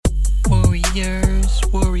Warriors,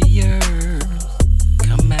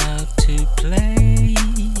 come out to play.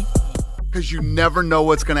 Because you never know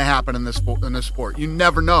what's going to happen in this sport. You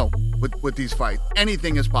never know with these fights.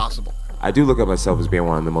 Anything is possible. I do look at myself as being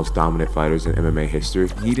one of the most dominant fighters in MMA history.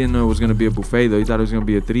 He didn't know it was going to be a buffet, though. He thought it was going to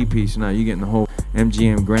be a three-piece. Now you're getting the whole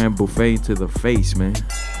MGM Grand Buffet to the face, man.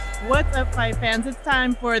 What's up, fight fans? It's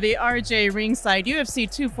time for the RJ Ringside UFC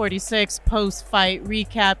 246 post-fight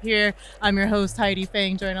recap here. I'm your host, Heidi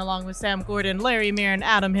Fang, joined along with Sam Gordon, Larry Mir, and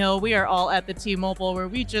Adam Hill. We are all at the T-Mobile, where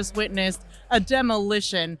we just witnessed a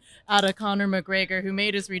demolition out of Conor McGregor, who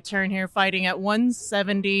made his return here fighting at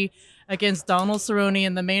 170 against Donald Cerrone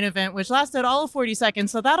in the main event, which lasted all of 40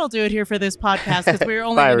 seconds. So that'll do it here for this podcast, because we're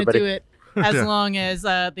only going to do it as long as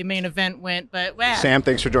the main event went. But wow. Sam,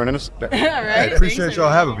 thanks for joining us. All right, I appreciate y'all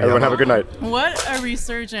having me. Everyone have a good night. What a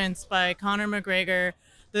resurgence by Conor McGregor.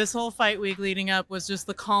 This whole fight week leading up was just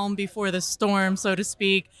the calm before the storm, so to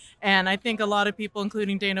speak. And I think a lot of people,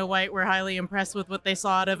 including Dana White, were highly impressed with what they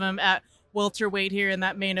saw out of him at welterweight here in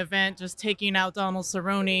that main event, just taking out Donald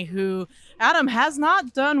Cerrone, who, Adam, has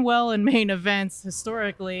not done well in main events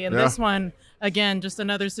historically. And this one, again, just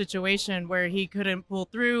another situation where he couldn't pull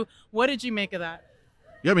through. What did you make of that?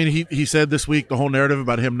 Yeah, I mean, he said this week the whole narrative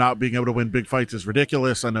about him not being able to win big fights is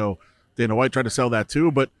ridiculous. I know Dana White tried to sell that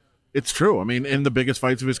too, but it's true. I mean, in the biggest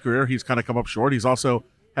fights of his career, he's kind of come up short. He's also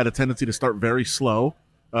had a tendency to start very slow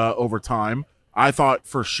over time. I thought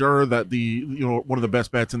for sure that one of the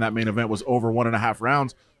best bets in that main event was over 1.5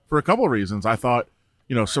 rounds for a couple of reasons. I thought,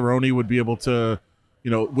 Cerrone would be able to,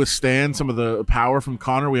 withstand some of the power from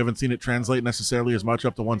Conor. We haven't seen it translate necessarily as much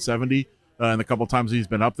up to 170 in the couple of times he's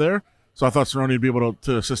been up there. So I thought Cerrone would be able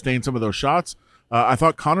to sustain some of those shots. I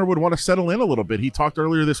thought Conor would want to settle in a little bit. He talked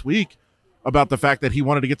earlier this week about the fact that he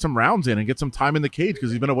wanted to get some rounds in and get some time in the cage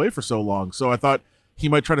because he's been away for so long. So I thought he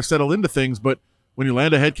might try to settle into things, but when you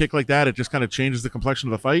land a head kick like that, it just kind of changes the complexion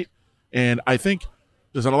of the fight. And I think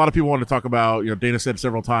there's a lot of people want to talk about, Dana said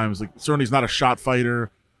several times, like, Cerrone's not a shot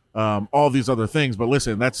fighter, all these other things. But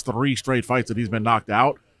listen, that's 3 straight fights that he's been knocked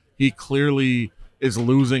out. He clearly is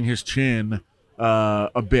losing his chin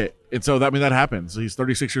a bit. And so, that happens. He's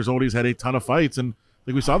 36 years old. He's had a ton of fights, and I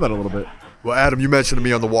think we saw that a little bit. Well, Adam, you mentioned to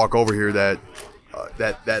me on the walk over here that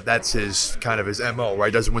that's his kind of his MO,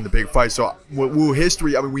 right? Doesn't win the big fight. So will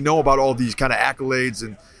history, we know about all these kind of accolades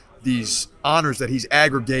and these honors that he's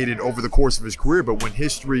aggregated over the course of his career, but when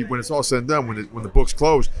it's all said and done, when the books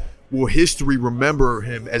close, will history remember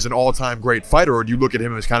him as an all-time great fighter, or do you look at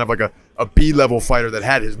him as kind of like a B-level fighter that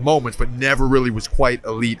had his moments but never really was quite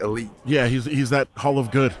elite? Yeah, he's that Hall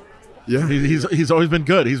of Good. Yeah. He's always been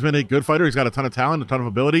good. He's been a good fighter. He's got a ton of talent, a ton of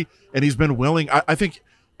ability, and he's been willing, I think,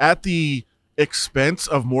 at the expense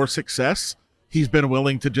of more success, he's been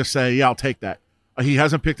willing to just say, yeah, I'll take that. He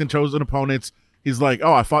hasn't picked and chosen opponents. He's like,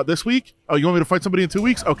 oh, I fought this week? Oh, you want me to fight somebody in 2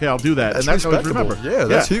 weeks? Okay, I'll do that. And that's how he's remembered. Yeah,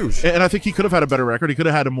 that's huge. And I think he could have had a better record. He could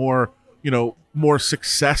have had a more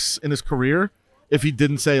success in his career if he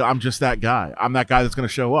didn't say, I'm just that guy. I'm that guy that's going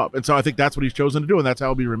to show up. And so I think that's what he's chosen to do, and that's how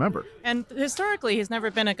he'll be remembered. And historically, he's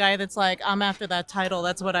never been a guy that's like, I'm after that title.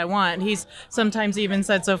 That's what I want. He's sometimes even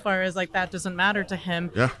said so far as like, that doesn't matter to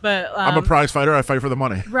him. Yeah. But I'm a prize fighter. I fight for the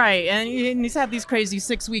money. Right. And he's had these crazy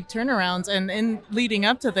 6-week turnarounds. And in leading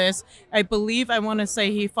up to this, I want to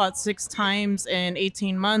say he fought 6 times in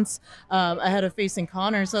 18 months ahead of facing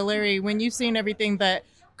Conor. So Larry, when you've seen everything that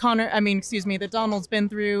that Donald's been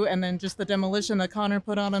through, and then just the demolition that Conor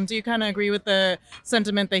put on him, do you kind of agree with the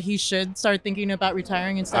sentiment that he should start thinking about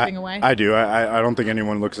retiring and stepping away? I do. I don't think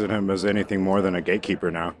anyone looks at him as anything more than a gatekeeper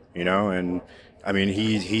now, and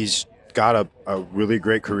he's got a really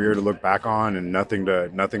great career to look back on and nothing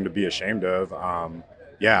to be ashamed of.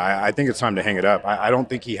 I think it's time to hang it up. I don't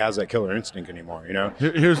think he has that killer instinct anymore,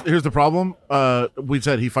 Here's the problem. We've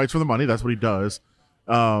said he fights for the money. That's what he does.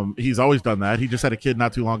 He's always done that. He just had a kid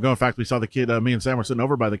not too long ago. In fact, we saw the kid, me and Sam were sitting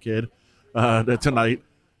over by the kid tonight.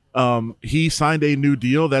 He signed a new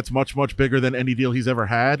deal that's much, much bigger than any deal he's ever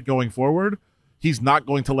had going forward. He's not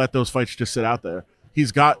going to let those fights just sit out there.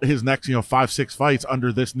 He's got his next, 5-6 fights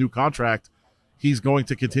under this new contract. He's going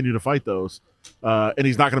to continue to fight those. And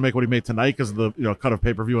he's not going to make what he made tonight because of the, cut of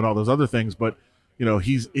pay-per-view and all those other things. But,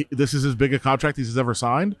 this is as big a contract he's ever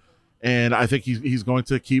signed. And I think he's going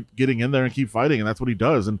to keep getting in there and keep fighting, and that's what he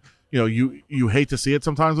does. And you hate to see it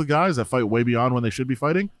sometimes with guys that fight way beyond when they should be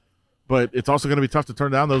fighting, but it's also going to be tough to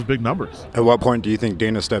turn down those big numbers. At what point do you think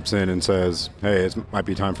Dana steps in and says, "Hey, it might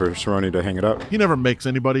be time for Cerrone to hang it up"? He never makes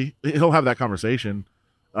anybody. He'll have that conversation,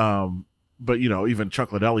 but even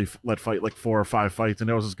Chuck Liddell let fight like 4 or 5 fights, and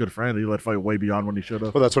that was his good friend. He let fight way beyond when he should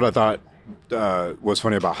have. Well, that's what I thought was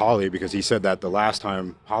funny about Holly, because he said that the last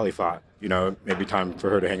time Holly fought. maybe time for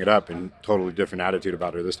her to hang it up, and totally different attitude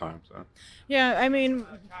about her this time. So. Yeah, I mean,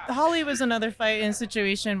 Holly was another fight in a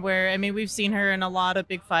situation where, I mean, we've seen her in a lot of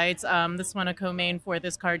big fights. This one a co-main for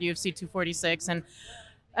this card, UFC 246, and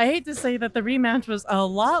I hate to say that the rematch was a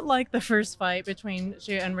lot like the first fight between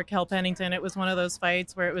she and Raquel Pennington. It was one of those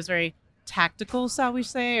fights where it was very tactical, shall we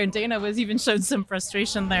say, and Dana was even showed some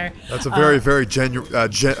frustration there. That's a very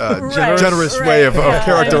generous way of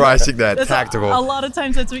characterizing that, tactical. A lot of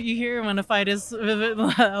times that's what you hear when a fight is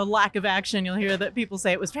a lack of action. You'll hear that people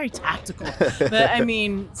say it was very tactical. But I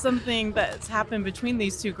mean, something that's happened between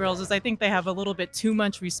these two girls is I think they have a little bit too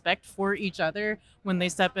much respect for each other when they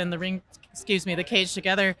step in the ring, the cage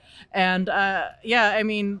together. And I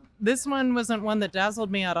mean, this one wasn't one that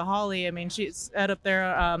dazzled me out of Holly. I mean, she said up there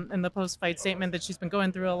in the post-fight statement that she's been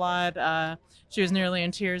going through a lot. She was nearly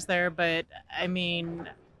in tears there. But, I mean,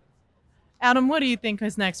 Adam, what do you think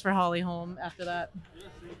is next for Holly Holm after that?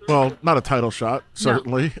 Well, not a title shot,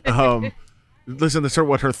 certainly. No. Listen, this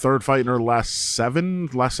is her third fight in her last seven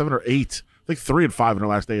or eight. I think 3 and 5 in her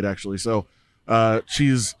last 8, actually. So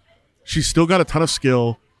she's still got a ton of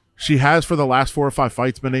skill. She has, for the last 4 or 5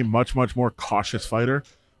 fights, been a much, much more cautious fighter.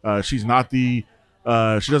 She's not she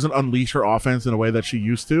doesn't unleash her offense in a way that she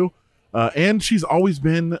used to. And she's always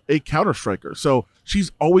been a counter striker. So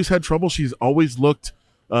she's always had trouble. She's always looked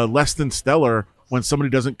less than stellar when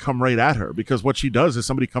somebody doesn't come right at her. Because what she does is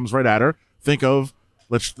somebody comes right at her.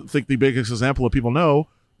 Let's think the biggest example of people know,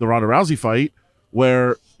 the Ronda Rousey fight,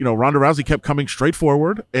 where, Ronda Rousey kept coming straight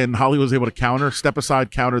forward and Holly was able to counter, step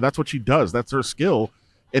aside, counter. That's what she does. That's her skill.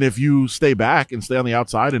 And if you stay back and stay on the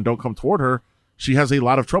outside and don't come toward her, she has a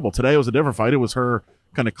lot of trouble. Today was a different fight. It was her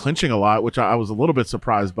kind of clinching a lot, which I was a little bit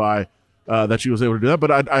surprised by that she was able to do that.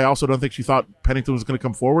 But I also don't think she thought Pennington was going to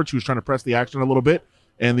come forward. She was trying to press the action a little bit,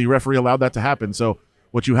 and the referee allowed that to happen. So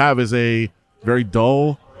what you have is a very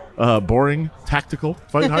dull, boring, tactical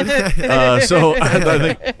fight. So I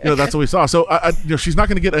think that's what we saw. So she's not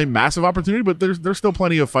going to get a massive opportunity, but there's still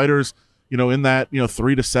plenty of fighters in that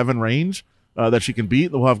 3 to 7 range that she can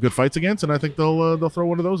beat. They'll have good fights against, and I think they'll throw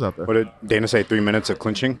one of those out there. What did Dana say? 3 minutes of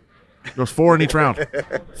clinching? There was 4 in each round.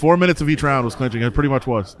 4 minutes of each round was clinching. It pretty much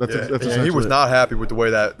was. He was not happy with the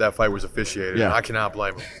way that fight was officiated. Yeah. I cannot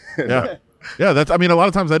blame him. Yeah. A lot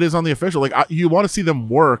of times that is on the official. Like you want to see them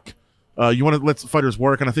work. You want to let fighters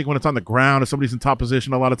work, and I think when it's on the ground, if somebody's in top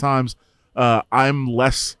position, a lot of times I'm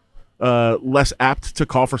less apt to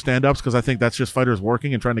call for stand-ups because I think that's just fighters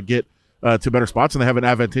working and trying to get to better spots, and they have an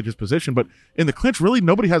advantageous position. But in the clinch, really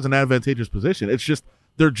nobody has an advantageous position. It's just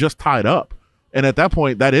they're just tied up, and at that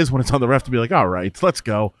point, that is when it's on the ref to be like, all right, let's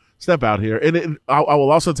go, step out here. And I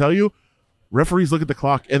will also tell you, referees look at the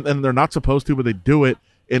clock, and they're not supposed to, but they do it.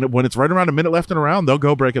 And when it's right around a minute left in a round, they'll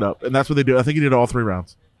go break it up, and that's what they do. I think he did all 3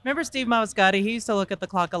 rounds. Remember Steve Mazzagatti? He used to look at the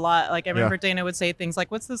clock a lot. Like, I remember Dana would say things like,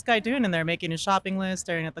 what's this guy doing in there? Making his shopping list,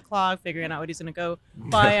 staring at the clock, figuring out what he's going to go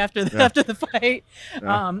buy after the fight.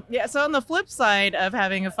 So on the flip side of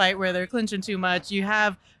having a fight where they're clinching too much, you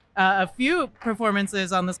have a few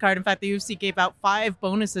performances on this card. In fact, the UFC gave out 5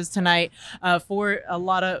 bonuses tonight for a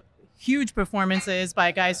lot of huge performances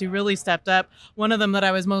by guys who really stepped up. One of them that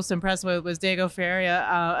I was most impressed with was Diego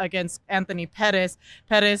Ferreira against Anthony Pettis.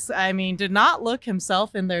 Pettis, did not look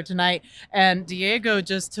himself in there tonight, and Diego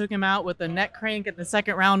just took him out with a neck crank in the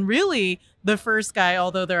second round. Really, the first guy,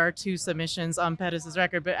 although there are 2 submissions on Pettis'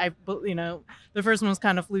 record, but the first one was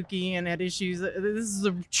kind of fluky and had issues. This is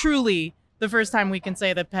truly the first time we can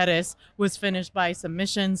say that Pettis was finished by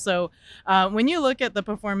submission. So when you look at the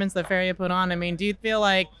performance that Ferreira put on, do you feel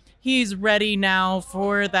like he's ready now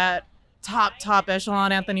for that top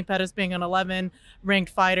echelon? Anthony Pettis being an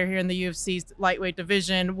 11-ranked fighter here in the UFC's lightweight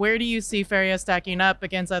division. Where do you see Ferreira stacking up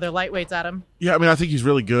against other lightweights, Adam? Yeah, I think he's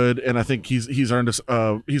really good, and I think he's earned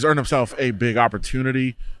himself a big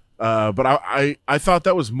opportunity. But I thought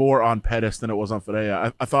that was more on Pettis than it was on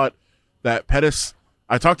Ferreira. I thought that Pettis.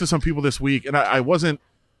 I talked to some people this week, and I wasn't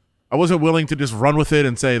willing to just run with it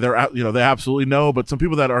and say they absolutely know. But some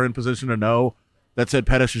people that are in position to know that said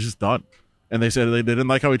Pettis is just done, and they said they didn't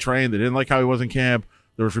like how he trained, they didn't like how he was in camp.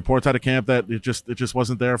 There was reports out of camp that it just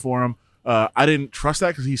wasn't there for him. I didn't trust that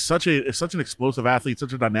because he's such an explosive athlete,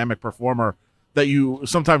 such a dynamic performer that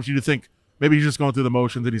sometimes you think maybe he's just going through the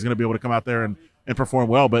motions and he's going to be able to come out there and perform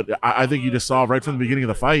well. But I think you just saw right from the beginning of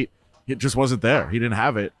the fight, it just wasn't there. He didn't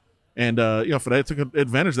have it. And, Ferreira took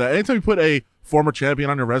advantage of that. Anytime you put a former champion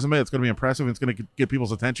on your resume, it's going to be impressive and it's going to get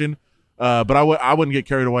people's attention. But I wouldn't get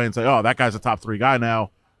carried away and say, oh, that guy's a top 3 guy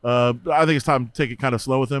now. I think it's time to take it kind of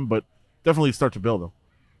slow with him, but definitely start to build him.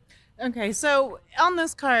 Okay, so on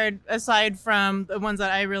this card, aside from the ones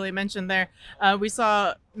that I really mentioned there, we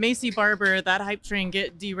saw Maycee Barber, that hype train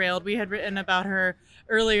get derailed. We had written about her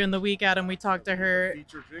earlier in the week, Adam. We talked to her.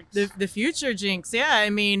 The future Jinx. Yeah, I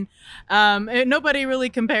mean, nobody really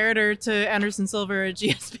compared her to Anderson Silva or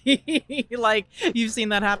GSP. Like, you've seen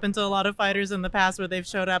that happen to a lot of fighters in the past where they've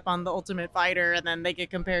showed up on The Ultimate Fighter and then they get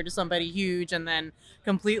compared to somebody huge and then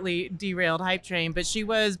completely derailed hype train. But she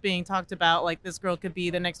was being talked about like this girl could be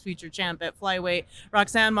the next future champ at flyweight.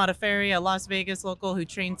 Roxanne Modafferi, a Las Vegas local who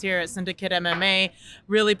trains here at Syndicate MMA,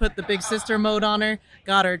 really put the big sister mode on her,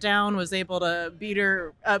 got her down, was able to beat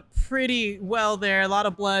her up pretty well there. A lot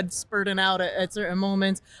of blood spurting out at certain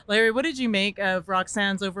moments. Larry, what did you make of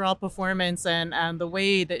Roxanne's overall performance and the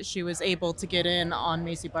way that she was able to get in on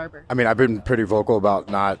Maycee Barber? I mean, I've been pretty vocal about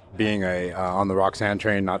not being on the Roxanne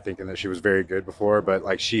train, not thinking that she was very good before, but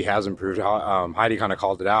like she has improved. Heidi kind of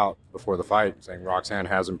called it out before the fight, saying Roxanne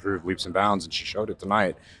has improved leaps and bounds, and she showed it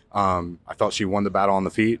tonight. I thought she won the battle on the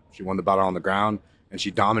feet, she won the battle on the ground, and she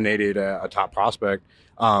dominated a top prospect.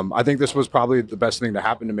 I think this was probably the best thing to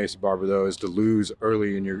happen to Maycee Barber, though, is to lose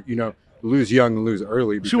early in your, lose young and lose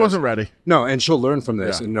early. She wasn't ready. No, and she'll learn from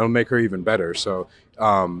this, Yeah. and it'll make her even better. So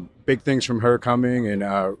big things from her coming, and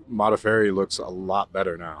Modafferi looks a lot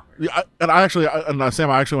better now. Yeah, Sam, I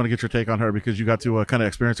actually want to get your take on her because you got to kind of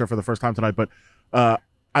experience her for the first time tonight. But I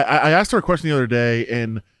asked her a question the other day,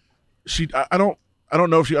 and I don't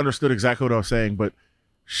know if she understood exactly what I was saying, but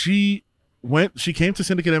she came to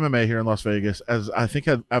Syndicate MMA here in Las Vegas as I think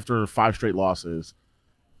after 5 straight losses,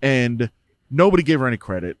 and nobody gave her any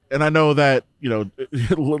credit. And I know that,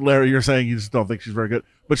 Larry, you're saying you just don't think she's very good,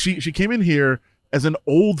 but she came in here as an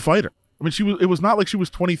old fighter. I mean, it was not like she was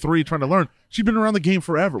 23 trying to learn. She'd been around the game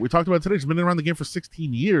forever. We talked about it today. She's been around the game for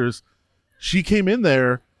 16 years. She came in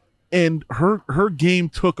there and her game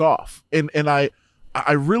took off. And I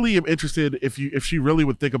really am interested if she really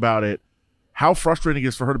would think about it, how frustrating it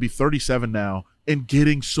is for her to be 37 now and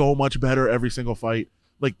getting so much better every single fight.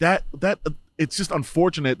 Like that it's just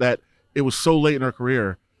unfortunate that it was so late in her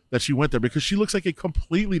career that she went there, because she looks like a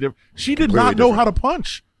completely different. She did not know how to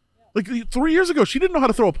punch. Like 3 years ago, she didn't know how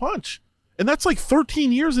to throw a punch. And that's like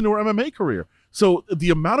 13 years into her MMA career. So the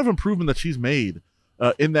amount of improvement that she's made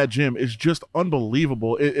in that gym is just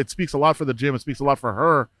unbelievable. It speaks a lot for the gym. It speaks a lot for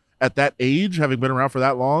her at that age, having been around for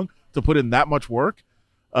that long, to put in that much work.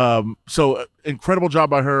 So incredible job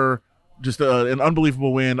by her. Just an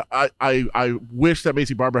unbelievable win. I wish that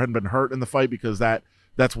Maycee Barber hadn't been hurt in the fight, because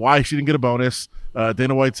that's why she didn't get a bonus.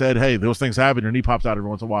 Dana White said, hey, those things happen. Your knee pops out every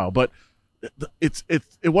once in a while. But it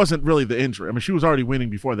wasn't really the injury. I mean, she was already winning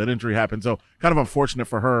before that injury happened. So kind of unfortunate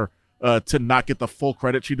for her to not get the full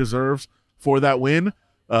credit she deserves for that win.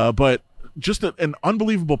 But just an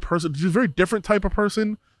unbelievable person. Just a very different type of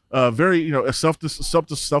person. Very, a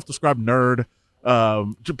self-described nerd.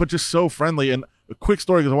 But just so friendly. And a quick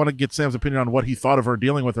story, because I want to get Sam's opinion on what he thought of her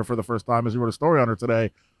dealing with her for the first time, as he wrote a story on her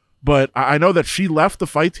today. But I know that she left the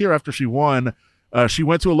fight here after she won. She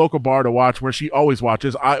went to a local bar to watch, where she always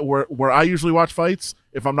watches. Where I usually watch fights,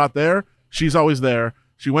 if I'm not there, she's always there.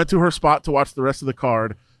 She went to her spot to watch the rest of the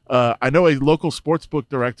card. I know a local sportsbook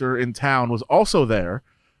director in town was also there.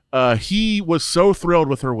 He was so thrilled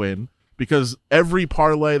with her win, because every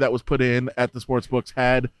parlay that was put in at the sportsbooks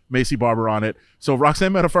had Maycee Barber on it. So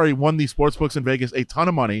Roxanne Modafferi won these sportsbooks in Vegas a ton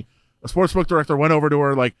of money. A sportsbook director went over to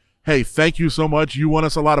her like, hey, thank you so much. You won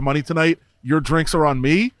us a lot of money tonight. Your drinks are on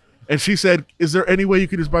me. And she said, is there any way you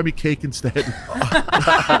could just buy me cake instead?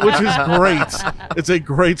 Which is great. It's a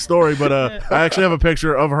great story. But I actually have a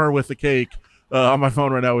picture of her with the cake on my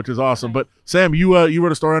phone right now, which is awesome. But Sam, you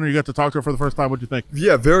wrote a story on her. You got to talk to her for the first time. What do you think?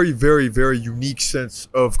 Yeah, very, very, very unique sense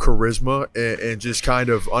of charisma and just kind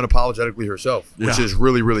of unapologetically herself, which is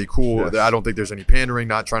really, really cool. Yes. I don't think there's any pandering,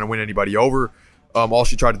 not trying to win anybody over. All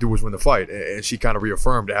she tried to do was win the fight, and she kind of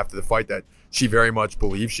reaffirmed after the fight that she very much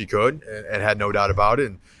believed she could and had no doubt about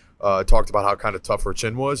it, and talked about how kind of tough her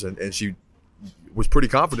chin was, and she was pretty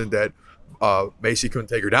confident that Maycee couldn't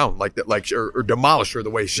take her down or demolish her the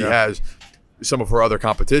way she has some of her other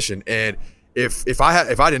competition. And if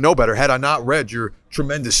I didn't know better, had I not read your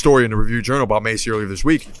tremendous story in the Review Journal about Maycee earlier this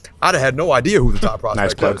week, I'd have had no idea who the top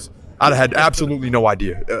prospect was. I'd have had absolutely no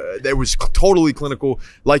idea. It was totally clinical.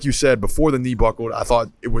 Like you said, before the knee buckled, I thought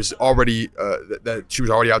it was already that she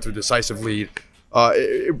was already out to a decisive lead.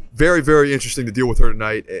 Very, very interesting to deal with her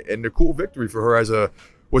tonight, and a cool victory for her as a,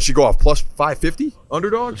 what'd she go off, plus 550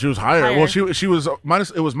 underdog? She was higher. Well, she was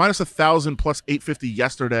minus 1,000 plus 850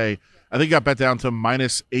 yesterday. I think it got bet down to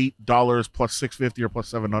minus $8 plus 650 or plus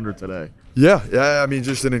 700 today. Yeah. I mean,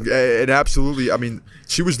 just an absolutely. I mean,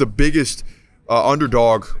 she was the biggest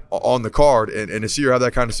underdog on the card, and to see her have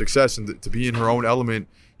that kind of success and to be in her own element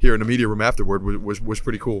here in the media room afterward was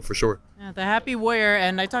pretty cool for sure. Yeah, the happy warrior.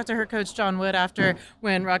 And I talked to her coach, John Wood, after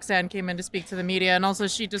when Roxanne came in to speak to the media. And also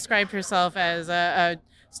she described herself as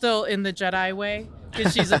still in the Jedi way,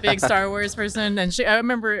 because she's a big Star Wars person. And I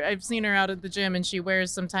remember I've seen her out at the gym, and she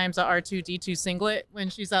wears sometimes a R2-D2 singlet when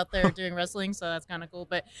she's out there doing wrestling. So that's kind of cool.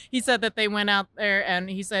 But he said that they went out there, and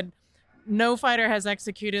he said no fighter has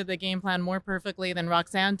executed the game plan more perfectly than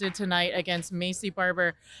Roxanne did tonight against Macy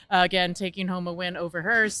Barber, again, taking home a win over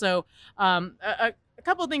her. So a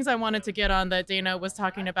couple of things I wanted to get on that Dana was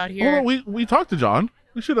talking about here. Well, we talked to John.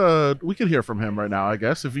 We could hear from him right now, I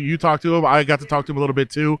guess. If you talk to him, I got to talk to him a little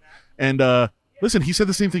bit too. And listen, he said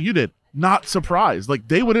the same thing you did. Not surprised. Like,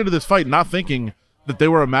 they went into this fight not thinking that they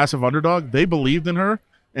were a massive underdog. They believed in her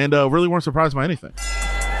and really weren't surprised by anything.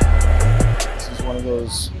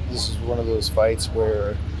 This is one of those fights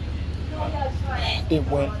where it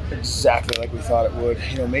went exactly like we thought it would.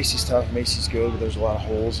 You know, Macy's tough, Macy's good, but there's a lot of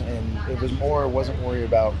holes, and wasn't worried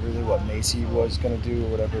about really what Macy was going to do or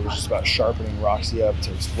whatever. It was just about sharpening Roxy up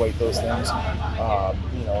to exploit those things.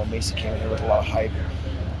 You know, Macy came in here with a lot of hype,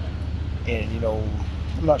 and, you know,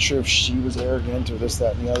 I'm not sure if she was arrogant or this,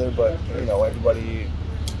 that, and the other, but, you know, everybody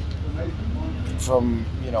from,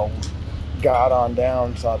 you know, God on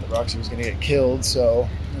down thought that Roxy was going to get killed, so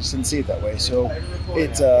I just didn't see it that way. So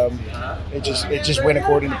it just went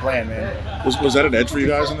according to plan, man. Was that an edge for you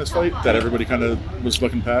guys in this fight, that everybody kind of was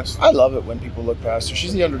looking past? I love it when people look past her.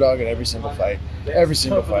 She's the underdog in every single fight,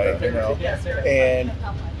 you know. And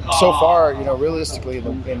so far, you know, realistically,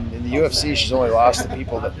 in the UFC, she's only lost to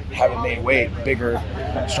people that haven't made weight, bigger,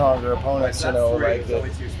 stronger opponents, you know, like that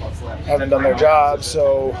haven't done their job.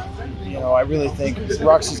 So, you know, I really think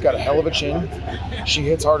Roxy's got a hell of a chin. She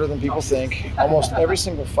hits harder than people think. Almost every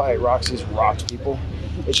single fight, Roxy's rocked people.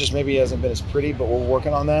 It's just maybe it hasn't been as pretty, but we're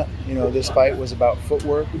working on that. You know, this fight was about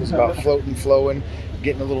footwork. It was about floating, flowing,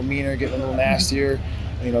 getting a little meaner, getting a little nastier.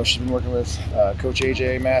 You know, she's been working with Coach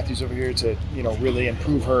AJ Matthews over here to, you know, really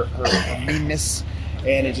improve her meanness.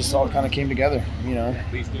 And it just all kind of came together, you know.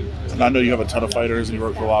 And I know you have a ton of fighters and you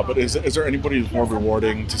work with a lot, but is there anybody who's more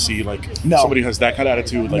rewarding to see, like, somebody who has that kind of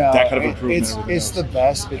attitude, like that kind of improvement? It's the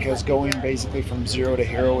best, because going basically from zero to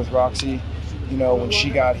hero with Roxy, you know, when she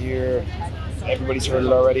got here, everybody's heard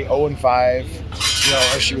it already, 0-5. You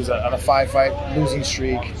know, she was on a 5-fight losing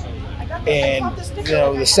streak. And, you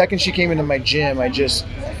know, the second she came into my gym, I just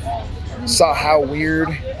saw how weird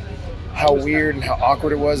and how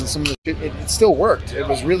awkward it was, and some of the it still worked. It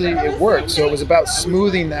worked. So it was about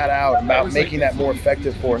smoothing that out, about making that more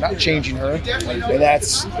effective for her, not changing her. And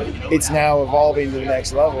it's now evolving to the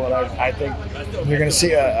next level, and I think you're going to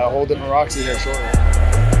see a whole different Roxy here shortly.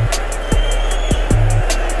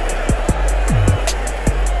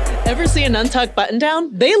 Ever see an untucked button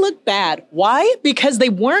down? They look bad. Why? Because they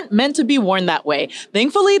weren't meant to be worn that way.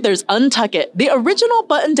 Thankfully, there's Untuck It, the original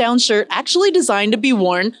button down shirt actually designed to be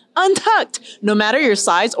worn untucked. No matter your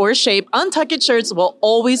size or shape, Untuck It shirts will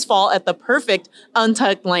always fall at the perfect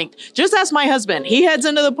untucked length. Just ask my husband. He heads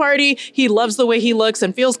into the party, he loves the way he looks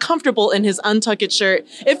and feels comfortable in his Untuck It shirt.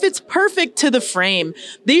 It fits perfect to the frame.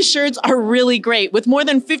 These shirts are really great. With more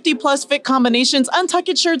than 50 plus fit combinations, Untuck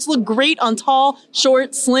It shirts look great on tall,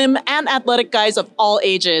 short, slim, and athletic guys of all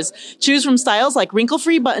ages. Choose from styles like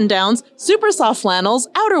wrinkle-free button-downs, super soft flannels,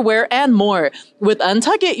 outerwear, and more. With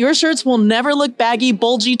Untuck It, your shirts will never look baggy,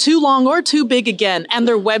 bulgy, too long, or too big again, and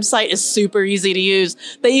their website is super easy to use.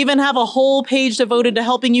 They even have a whole page devoted to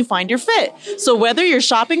helping you find your fit. So whether you're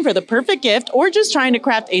shopping for the perfect gift or just trying to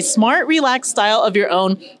craft a smart, relaxed style of your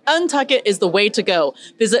own, Untuck It is the way to go.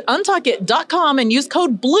 Visit untuckit.com and use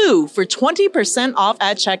code BLUE for 20% off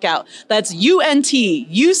at checkout. That's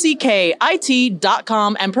UNTUCKIT.com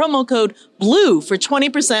and promo code BLUE for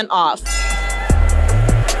 20% off.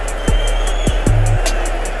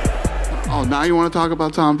 Oh, now you want to talk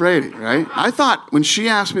about Tom Brady, right? I thought when she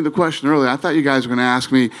asked me the question earlier, I thought you guys were going to ask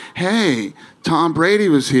me, hey, Tom Brady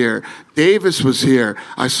was here. Davis was here.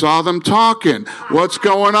 I saw them talking. What's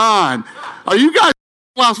going on? Are you guys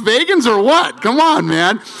Las Vegans or what? Come on,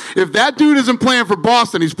 man. If that dude isn't playing for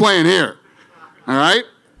Boston, he's playing here. All right?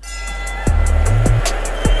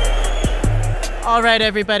 All right,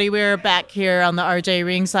 everybody, we're back here on the RJ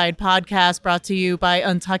Ringside podcast brought to you by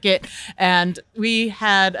Untuck It. And we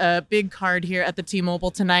had a big card here at the T-Mobile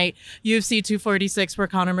tonight. UFC 246, where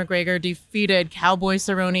Conor McGregor defeated Cowboy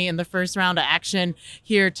Cerrone in the first round of action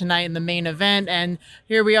here tonight in the main event. And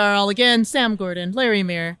here we are all again, Sam Gordon, Larry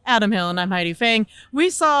Meir, Adam Hill, and I'm Heidi Fang. We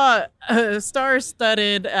saw a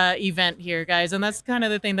star-studded event here, guys. And that's kind of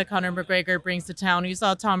the thing that Conor McGregor brings to town. You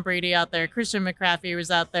saw Tom Brady out there. Christian McCaffrey was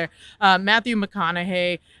out there. Matthew McConaughey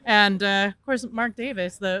McConaughey, and of course Mark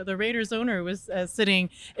Davis, the Raiders owner, was sitting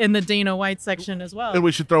in the Dana White section as well. And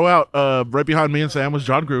we should throw out right behind me and Sam was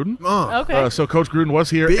John Gruden. Okay. So Coach Gruden was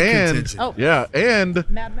here, Big and contingent.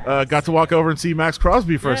 Mad Max. got to walk over and see Max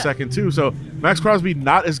Crosby for a second too. So Max Crosby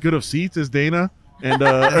not as good of seats as Dana and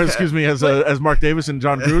or excuse me as Mark Davis and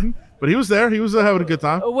John Gruden, but he was there. He was having a good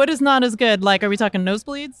time. What is not as good? Like, are we talking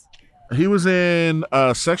nosebleeds? He was in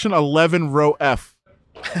section 11, row F.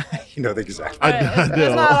 You know the exact. I do.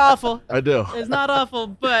 It's not awful. I do. It's not awful,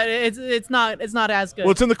 but it's not as good.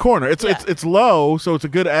 Well, it's in the corner. It's low, so it's a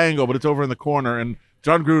good angle, but it's over in the corner. And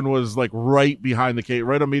John Gruden was like right behind the cage,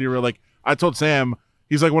 right on media. Like I told Sam,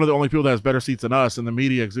 he's like one of the only people that has better seats than us in the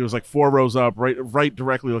media because he was like 4 rows up, right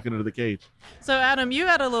directly looking into the cage. So, Adam, you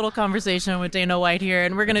had a little conversation with Dana White here,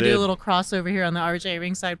 and we're going to do a little crossover here on the RJ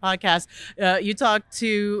Ringside podcast. You talked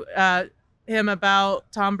to him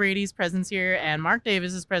about Tom Brady's presence here and Mark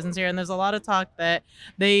Davis's presence here, and there's a lot of talk that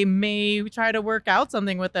they may try to work out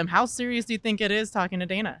something with them. How serious do you think it is talking to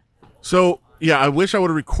Dana? So, yeah, I wish I would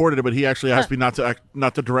have recorded it, but he actually asked me not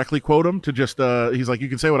to directly quote him, to just he's like, you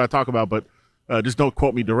can say what I talk about, but just don't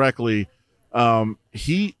quote me directly. I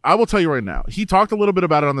will tell you right now, he talked a little bit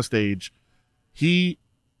about it on the stage. He,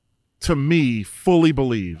 to me, fully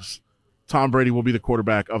believes Tom Brady will be the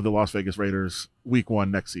quarterback of the Las Vegas Raiders week 1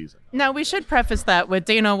 next season. Now, we should preface that with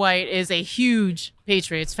Dana White is a huge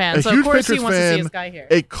Patriots fan. A So, huge of course, Patriots he wants to fan, see his guy here.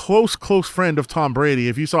 A close friend of Tom Brady.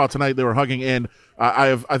 If you saw it tonight, they were hugging in.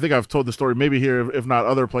 I think I've told the story maybe here, if not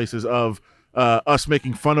other places, of us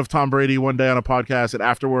making fun of Tom Brady one day on a podcast, and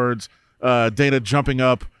afterwards Dana jumping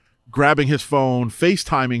up, grabbing his phone,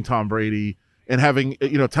 FaceTiming Tom Brady, and having,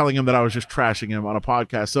 telling him that I was just trashing him on a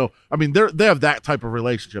podcast. So, I mean, they have that type of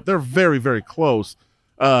relationship. They're very, very close.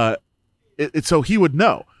 So he would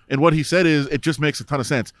know. And what he said is, it just makes a ton of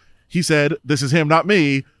sense. He said, this is him, not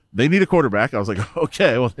me. They need a quarterback. I was like,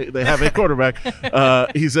 okay, well, they have a quarterback.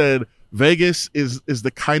 He said, Vegas is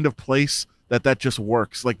the kind of place that just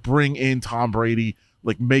works. Like, bring in Tom Brady,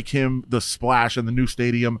 like make him the splash in the new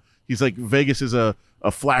stadium. He's like, Vegas is a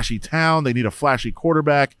flashy town. They need a flashy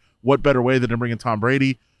quarterback. What better way than to bring in Tom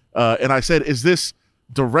Brady? And I said, is this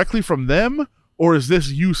directly from them, or is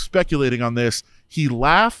this you speculating on this? He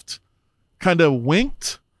laughed, kind of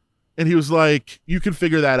winked, and he was like, you can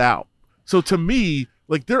figure that out. So to me,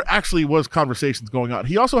 like, there actually was conversations going on.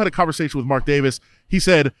 He also had a conversation with Mark Davis. He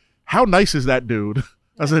said, how nice is that dude?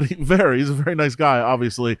 I said, he's a very nice guy,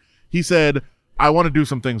 obviously. He said, I want to do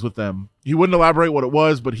some things with them. He wouldn't elaborate what it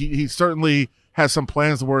was, but he certainly has some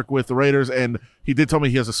plans to work with the Raiders, and he did tell me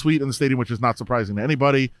he has a suite in the stadium, which is not surprising to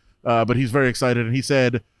anybody, but he's very excited, and he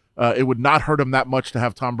said it would not hurt him that much to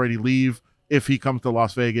have Tom Brady leave if he comes to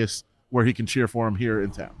Las Vegas, where he can cheer for him here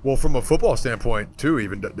in town. Well, from a football standpoint, too,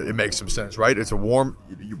 even it makes some sense, right? It's a warm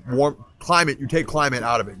climate. You take climate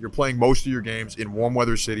out of it. You're playing most of your games in warm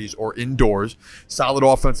weather cities or indoors. Solid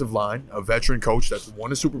offensive line, a veteran coach that's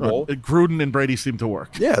won a Super Bowl. Gruden and Brady seem to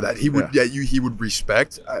work. Yeah, that he would. Yeah, he would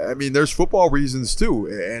respect. I mean, there's football reasons too,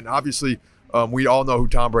 and obviously, we all know who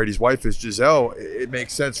Tom Brady's wife is, Giselle. It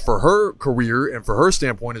makes sense for her career and for her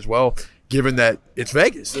standpoint as well, given that it's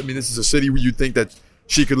Vegas. I mean, this is a city where you'd think that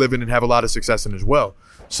she could live in and have a lot of success in as well.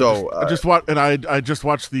 So I just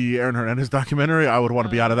watched the Aaron Hernandez documentary. I would want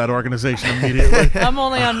to be out of that organization immediately. I'm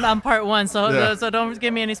only on part 1, so don't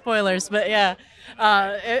give me any spoilers. But yeah,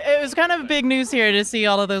 it was kind of big news here to see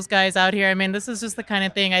all of those guys out here. I mean, this is just the kind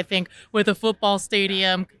of thing I think with a football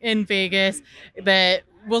stadium in Vegas that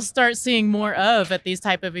we'll start seeing more of at these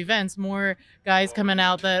type of events. More guys coming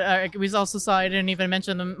out that we also saw. I didn't even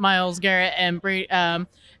mention the Myles Garrett and Baker.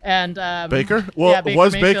 Well, Baker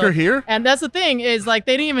was Mayfield. Baker here? And that's the thing is, like,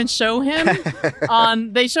 they didn't even show him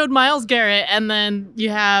they showed Myles Garrett, and then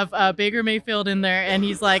you have Baker Mayfield in there, and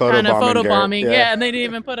he's like kind of photobombing. Yeah, and they didn't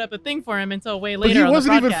even put up a thing for him until way later. But he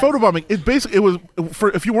wasn't even photobombing. It was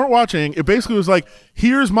for, if you weren't watching, it basically was like,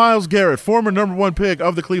 here's Myles Garrett, former number 1 pick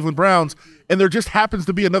of the Cleveland Browns, and there just happens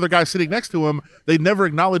to be another guy sitting next to him. They never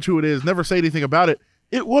acknowledge who it is, never say anything about it.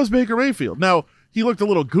 It was Baker Mayfield. Now, he looked a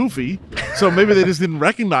little goofy, so maybe they just didn't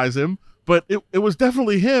recognize him, but it was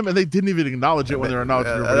definitely him, and they didn't even acknowledge it when they were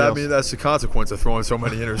acknowledging everybody else. I mean, that's the consequence of throwing so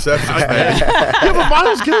many interceptions, man. Yeah, but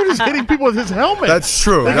Myles Garrett is hitting people with his helmet. That's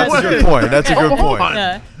true. That's a good point. That's a good point.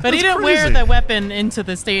 Yeah. But he didn't wear the weapon into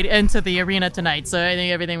the arena tonight, so I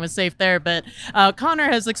think everything was safe there. But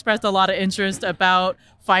Conor has expressed a lot of interest about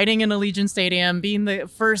fighting in Allegiant Stadium, being the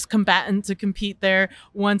first combatant to compete there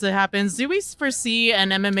once it happens. Do we foresee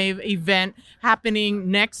an MMA event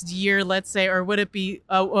happening next year, let's say, or would it be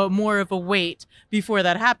more of a wait before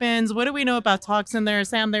that happens? What do we know about talks in there?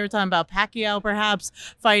 Sam, they were talking about Pacquiao perhaps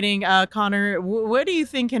fighting Conor. What do you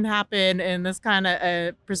think can happen in this kind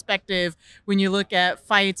of perspective when you look at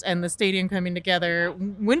fights and the stadium coming together?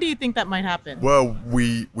 When do you think that might happen? Well,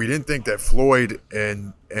 we didn't think that Floyd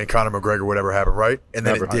and Conor McGregor would ever happen, right? And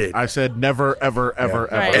then it did. I said never, ever, ever,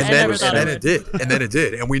 Right, ever. And then it did. And then it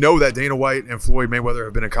did. And we know that Dana White and Floyd Mayweather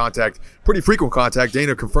have been in contact, pretty frequent contact.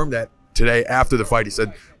 Dana confirmed that today after the fight. He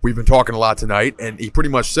said, we've been talking a lot tonight. And he pretty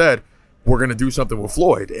much said, we're going to do something with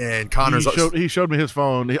Floyd. And Conor's... He showed me his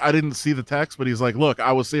phone. I didn't see the text, but he's like, look,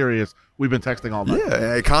 I was serious. We've been texting all night.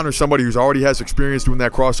 Yeah, Conor's somebody who's already has experience doing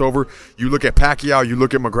that crossover. You look at Pacquiao, you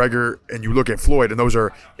look at McGregor, and you look at Floyd, and those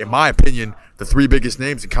are, in my opinion, the three biggest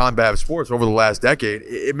names in combat sports over the last decade.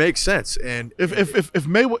 It makes sense. And if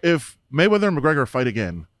Mayweather and McGregor fight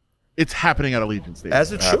again, it's happening at Allegiant Stadium.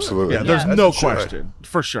 As it should. Absolutely. Yeah, there's As no it should. question.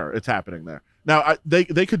 For sure, it's happening there. Now, they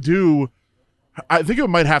could do... I think it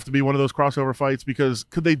might have to be one of those crossover fights, because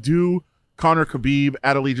could they do Conor Khabib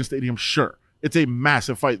at Allegiant Stadium? Sure. It's a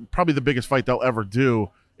massive fight, probably the biggest fight they'll ever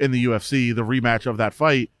do in the UFC, the rematch of that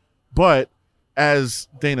fight. But as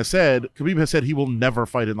Dana said, Khabib has said he will never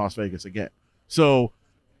fight in Las Vegas again. So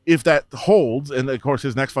if that holds, and of course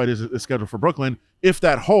his next fight is scheduled for Brooklyn, if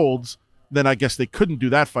that holds, then I guess they couldn't do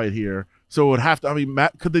that fight here. So it would have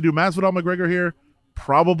to, could they do Masvidal McGregor here?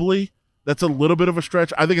 Probably. That's a little bit of a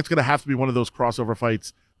stretch. I think it's going to have to be one of those crossover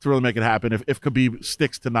fights to really make it happen if Khabib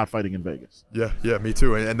sticks to not fighting in Vegas. Yeah, me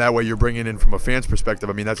too. And that way you're bringing in from a fan's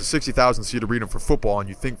perspective. I mean, that's a 60,000 seat arena for football, and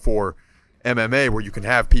you think for MMA where you can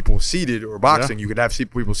have people seated, or boxing, you can have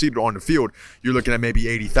people seated on the field, you're looking at maybe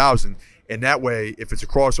 80,000. And that way, if it's a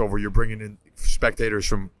crossover, you're bringing in spectators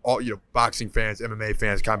from all, boxing fans, MMA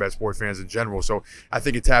fans, combat sport fans in general. So I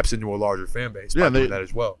think it taps into a larger fan base by doing that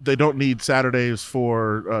as well. They don't need Saturdays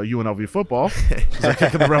for UNLV football. They're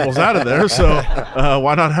kicking the Rebels out of there. So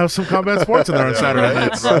why not have some combat sports in there on Saturday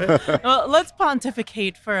nights? Well, let's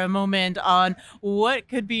pontificate for a moment on what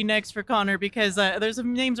could be next for Conor, because there's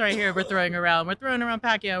some names right here we're throwing around. We're throwing around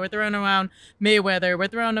Pacquiao. We're throwing around Mayweather. We're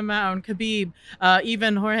throwing around Khabib.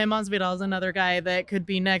 Even Jorge Masvidal is another guy that could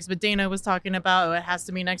be next. But Dana was talking about it has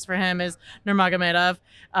to be next for him is Nurmagomedov.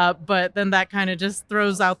 But then that kind of just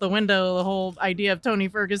throws out the window the whole idea of Tony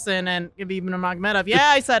Ferguson and Khabib Nurmagomedov. Yeah,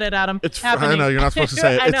 I said it, Adam. I know, you're not supposed to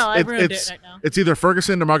say it. I know, I ruined it right now. It's either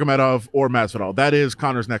Ferguson, Nurmagomedov, or Masvidal. That is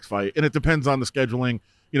Conor's next fight. And it depends on the scheduling.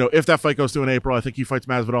 If that fight goes to in April, I think he fights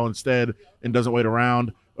Masvidal instead and doesn't wait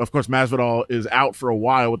around. Of course, Masvidal is out for a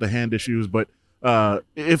while with the hand issues, but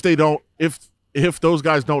if those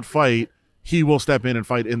guys don't fight, he will step in and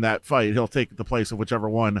fight in that fight. He'll take the place of whichever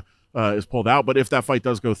one is pulled out. But if that fight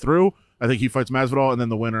does go through, I think he fights Masvidal, and then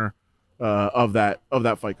the winner of that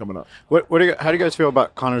fight coming up. How do you guys feel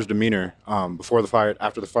about Conor's demeanor before the fight,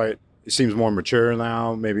 after the fight? He seems more mature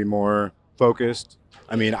now, maybe more focused.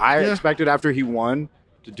 I mean, I expected after he won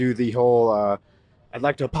to do the whole I'd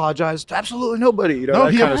like to apologize to absolutely nobody. No,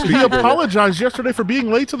 he apologized yesterday for being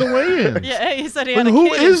late to the weigh-in. Yeah, he said he had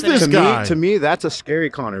who is this guy? To me, that's a scary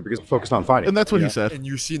Conor because he's focused on fighting. And that's what he said. And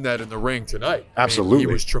you've seen that in the ring tonight. Absolutely. I mean,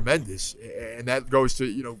 he was tremendous. And that goes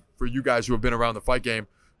to, for you guys who have been around the fight game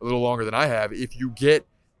a little longer than I have, if you get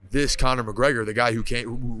this Conor McGregor, the guy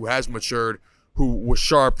who has matured, who was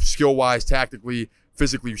sharp, skill-wise, tactically,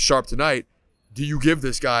 physically sharp tonight, do you give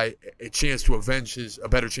this guy a better chance to avenge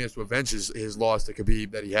his loss to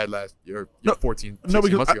Khabib that he had last year, 16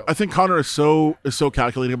 months ago? I think Conor is so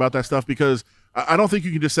calculating about that stuff, because I don't think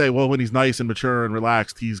you can just say, well, when he's nice and mature and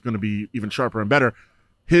relaxed, he's going to be even sharper and better.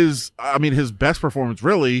 His best performance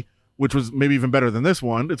really, which was maybe even better than this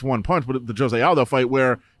one, it's one punch, but the Jose Aldo fight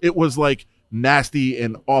where it was like nasty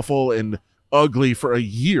and awful and ugly for a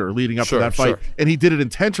year leading up to that fight. And he did it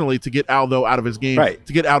intentionally to get Aldo out of his game,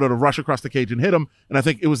 to get Aldo to rush across the cage and hit him. And I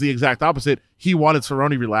think it was the exact opposite. He wanted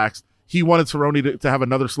Cerrone relaxed. He wanted Cerrone to have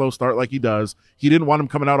another slow start like he does. He didn't want him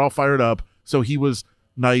coming out all fired up. So he was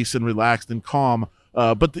nice and relaxed and calm.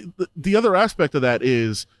 But the other aspect of that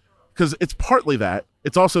is, because it's partly that,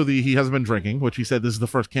 it's also he hasn't been drinking, which he said this is the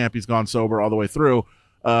first camp he's gone sober all the way through.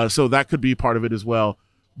 So that could be part of it as well.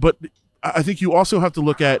 But I think you also have to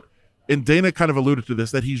look at, and Dana kind of alluded to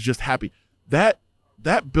this, that he's just happy. That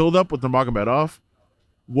build-up with Nurmagomedov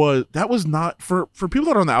was not for people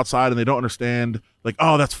that are on the outside and they don't understand, like,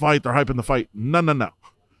 oh, that's fight, they're hyping the fight. No.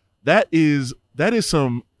 That is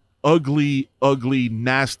some ugly,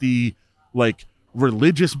 nasty, like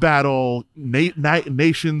religious battle,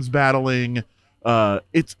 nations battling.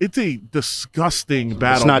 It's a disgusting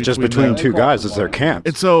battle. It's not just between two guys; it's their camps.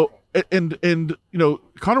 And so, and you know,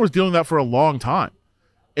 Conor was dealing with that for a long time,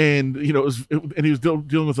 and you know, and he was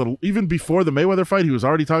dealing with it even before the Mayweather fight. He was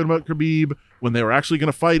already talking about Khabib when they were actually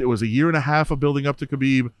going to fight. It was a year and a half of building up to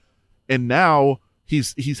Khabib, and now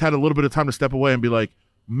he's had a little bit of time to step away and be like,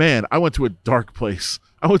 man, I went to a dark place.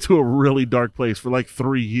 I went to a really dark place for like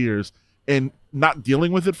 3 years, and not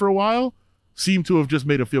dealing with it for a while seemed to have just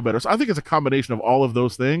made him feel better. So I think it's a combination of all of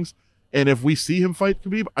those things. And if we see him fight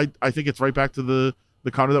Khabib, I think it's right back to the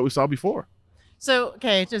Conor that we saw before. So,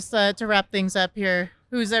 okay, just to wrap things up here,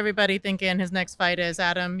 who's everybody thinking his next fight is?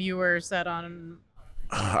 Adam, you were set on.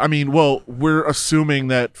 I mean, well, we're assuming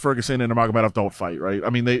that Ferguson and Nurmagomedov don't fight, right? I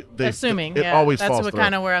mean, they assuming, it yeah, always that's falls what through.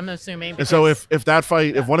 kind of where I'm assuming. And so because- if that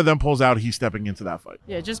fight, if one of them pulls out, he's stepping into that fight.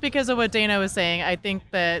 Yeah, just because of what Dana was saying, I think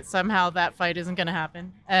that somehow that fight isn't going to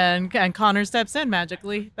happen, and Conor steps in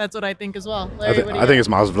magically. That's what I think as well. Larry, what do you I think it's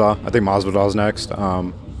Masvidal. I think Masvidal's next.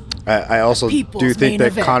 I also do think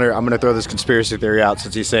that Conor, I'm going to throw this conspiracy theory out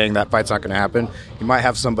since he's saying that fight's not going to happen. He might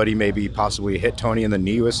have somebody maybe possibly hit Tony in the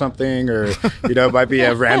knee with something, or, you know, it might be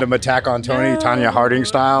a random attack on Tony, Tanya Harding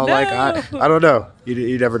style. No. Like, I don't know.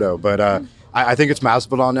 You never know. But I think it's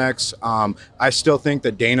Masvidal next. I still think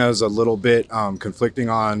that Dana's a little bit conflicting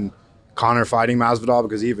on Conor fighting Masvidal,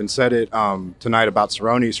 because he even said it tonight about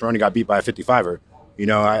Cerrone. Cerrone got beat by a 55er. You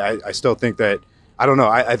know, I still think that, I don't know.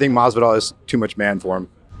 I think Masvidal is too much man for him.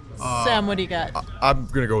 Sam, what do you got? I'm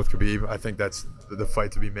going to go with Khabib. I think that's the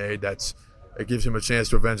fight to be made. It gives him a chance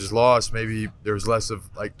to avenge his loss. Maybe there's less of,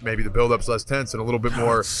 like, maybe the build-up's less tense and a little bit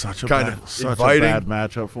more Such a inviting. bad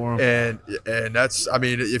matchup for him. And that's, I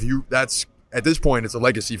mean, that's at this point, it's a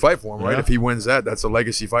legacy fight for him, right? Yeah. If he wins that's a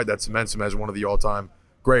legacy fight that cements him as one of the all-time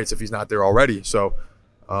greats if he's not there already. So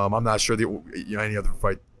I'm not sure any other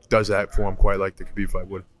fight does that for him quite like the Khabib fight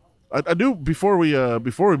would. I do, before we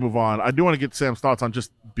move on, I do want to get Sam's thoughts on just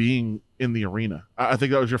being in the arena. I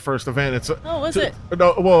think that was your first event. Was it?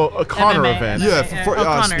 No, well, a Conor MMA. event. Yeah,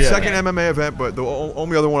 Conor. second MMA event, but the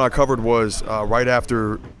only other one I covered was right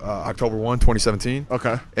after October 1, 2017.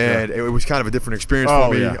 Okay. And it was kind of a different experience Oh,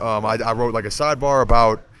 for me. yeah. I wrote like a sidebar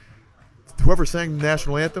about whoever sang the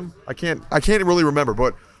national anthem. I can't really remember,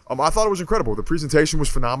 but I thought it was incredible. The presentation was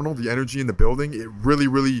phenomenal. The energy in the building, it really,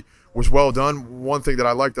 really was well done. One thing that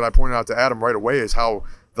I liked that I pointed out to Adam right away is how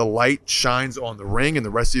the light shines on the ring and the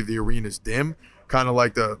rest of the arena is dim, kind of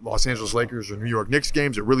like the Los Angeles Lakers or New York Knicks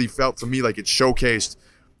games. It really felt to me like it showcased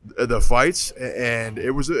the fights, and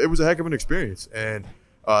it was a heck of an experience. And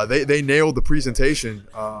they nailed the presentation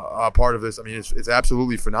part of this. I mean, it's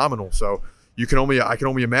absolutely phenomenal. So I can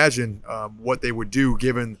only imagine what they would do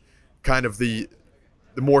given kind of the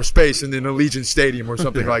more space in an Allegiant Stadium or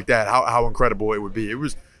something like that. How incredible it would be. It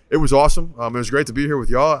was awesome. It was great to be here with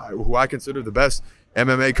y'all, who I consider the best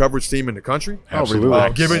MMA coverage team in the country. Absolutely.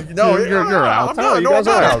 You're out. I'm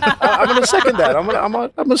going to second that. I'm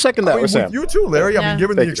going to second that with Sam. You too, Larry. I Yeah. mean,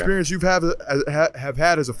 given Thank the you, experience you've have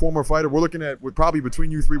had as a former fighter, we're looking at probably between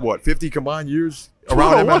you three, 50 combined years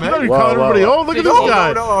around Whoa, MMA? you calling everybody old? Look at this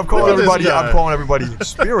guy. No, I'm calling Look at this everybody. guy. I'm calling everybody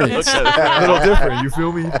experience. A little different. You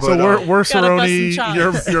feel me? So we're Gotta bust some Cerrone,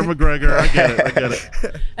 chops. you're McGregor. I get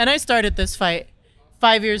it. And I started this fight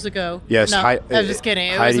 5 years ago. Yes, no, Hei- I was just kidding.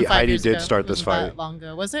 It Heidi- wasn't 5 Heidi years did ago. start It this wasn't that fight. long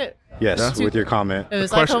ago, was it? Yes, with your comment. It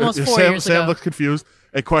was like almost 4 Sam, years Sam ago. looks confused.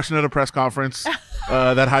 A question at a press conference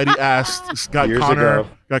that Heidi asked got Years Conor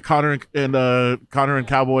ago. Conor and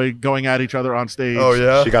Cowboy going at each other on stage. Oh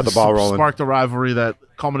yeah. She got the ball rolling. Sparked a rivalry that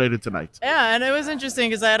culminated tonight. Yeah, and it was interesting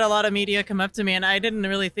because I had a lot of media come up to me, and I didn't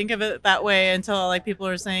really think of it that way until like people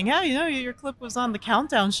were saying, "Yeah, you know, your clip was on the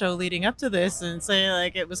countdown show leading up to this," and say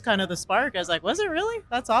like it was kind of the spark. I was like, "Was it really?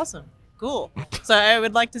 That's awesome." Cool. So I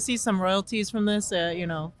would like to see some royalties from this.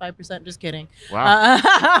 5%. Just kidding. Wow.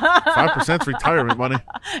 5% retirement money.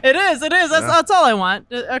 It is. That's all I want.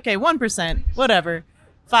 Okay, 1%. Whatever.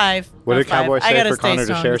 5. What not did Cowboy 5. I say gotta for stay Conor to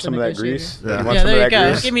strong share as a some of that negotiator. grease? Yeah. You want Yeah, some of there you that go.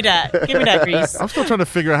 grease? Give me that. Give me that grease. I'm still trying to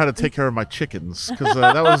figure out how to take care of my chickens because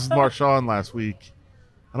that was Marshawn last week.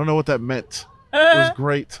 I don't know what that meant. It was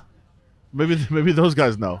great. Maybe those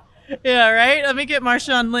guys know. Yeah, right? Let me get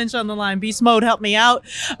Marshawn Lynch on the line. Beast Mode, help me out.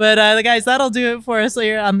 But guys, that'll do it for us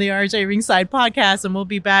here on the RJ Ringside podcast. And we'll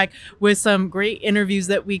be back with some great interviews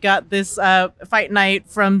that we got this fight night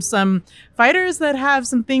from some fighters that have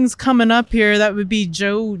some things coming up here. That would be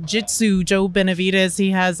Joe Benavidez.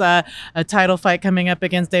 He has a title fight coming up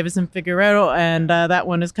against Davison Figueiredo, and that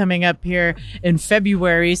one is coming up here in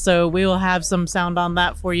February. So we will have some sound on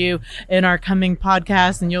that for you in our coming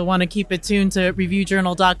podcast, and you'll want to keep it tuned to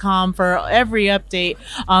reviewjournal.com SamGordon.com for every update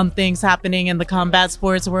on things happening in the combat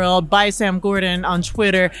sports world. By Sam Gordon on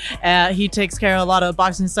Twitter. He takes care of a lot of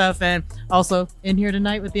boxing stuff, and also in here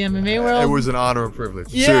tonight with the MMA world. It was an honor and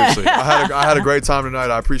privilege. Yeah. Seriously. I had a great time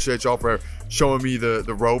tonight. I appreciate y'all for showing me the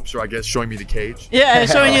ropes, or I guess showing me the cage. Yeah,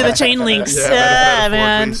 showing you the chain links. Yeah,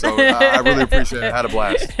 man. So I really appreciate it. I had a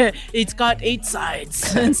blast. It's got 8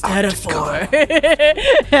 sides instead of 4.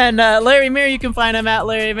 And Larry Mayer, you can find him at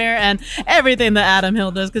Larry Mayer, and everything that Adam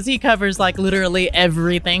Hill does, because he covers like literally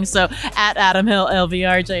everything. So at Adam Hill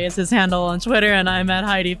LVRJ is his handle on Twitter, and I'm at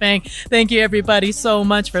Heidi Fang. Thank you everybody so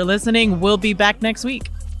much for listening. We'll be back next week.